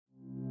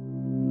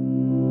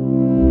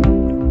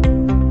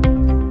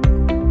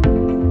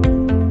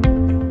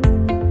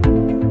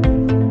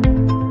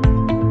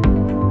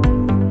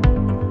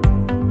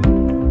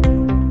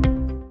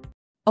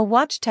A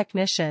watch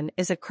technician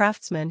is a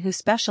craftsman who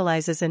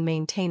specializes in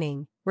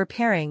maintaining,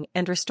 repairing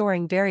and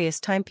restoring various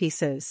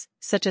timepieces,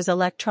 such as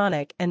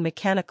electronic and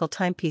mechanical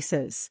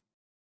timepieces.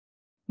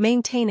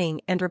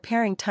 Maintaining and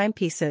repairing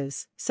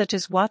timepieces, such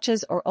as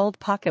watches or old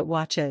pocket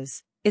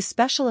watches, is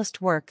specialist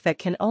work that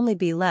can only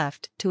be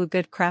left to a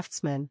good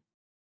craftsman.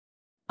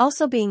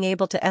 Also, being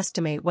able to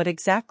estimate what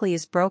exactly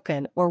is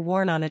broken or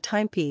worn on a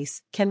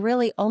timepiece can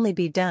really only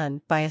be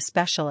done by a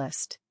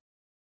specialist.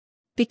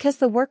 Because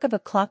the work of a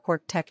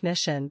clockwork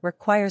technician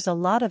requires a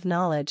lot of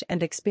knowledge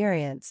and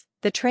experience,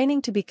 the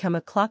training to become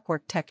a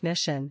clockwork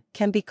technician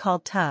can be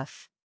called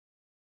tough.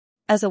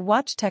 As a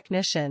watch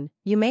technician,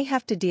 you may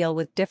have to deal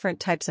with different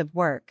types of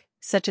work,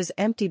 such as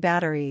empty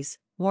batteries,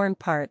 worn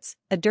parts,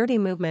 a dirty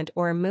movement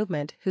or a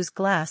movement whose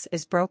glass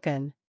is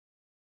broken.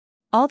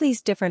 All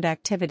these different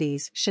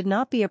activities should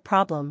not be a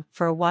problem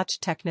for a watch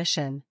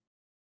technician.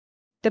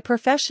 The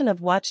profession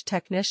of watch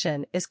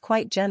technician is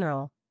quite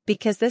general,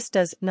 because this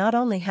does not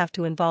only have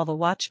to involve a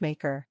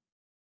watchmaker.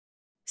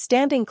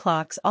 Standing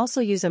clocks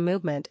also use a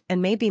movement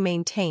and may be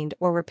maintained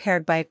or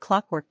repaired by a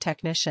clockwork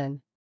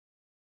technician.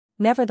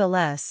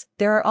 Nevertheless,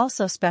 there are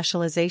also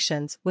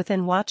specializations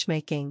within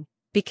watchmaking,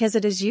 because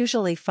it is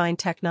usually fine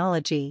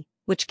technology,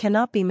 which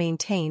cannot be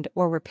maintained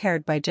or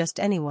repaired by just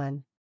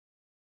anyone.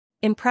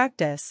 In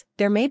practice,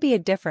 there may be a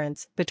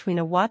difference between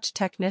a watch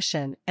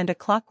technician and a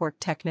clockwork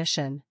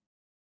technician.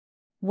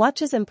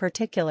 Watches in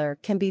particular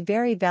can be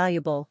very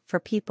valuable for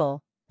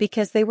people,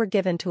 because they were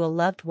given to a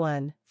loved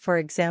one, for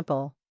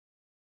example.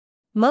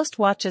 Most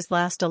watches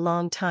last a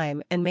long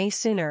time and may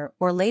sooner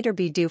or later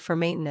be due for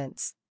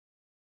maintenance.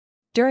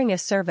 During a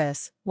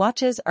service,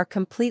 watches are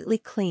completely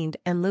cleaned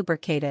and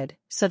lubricated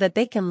so that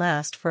they can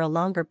last for a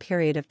longer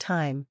period of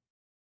time.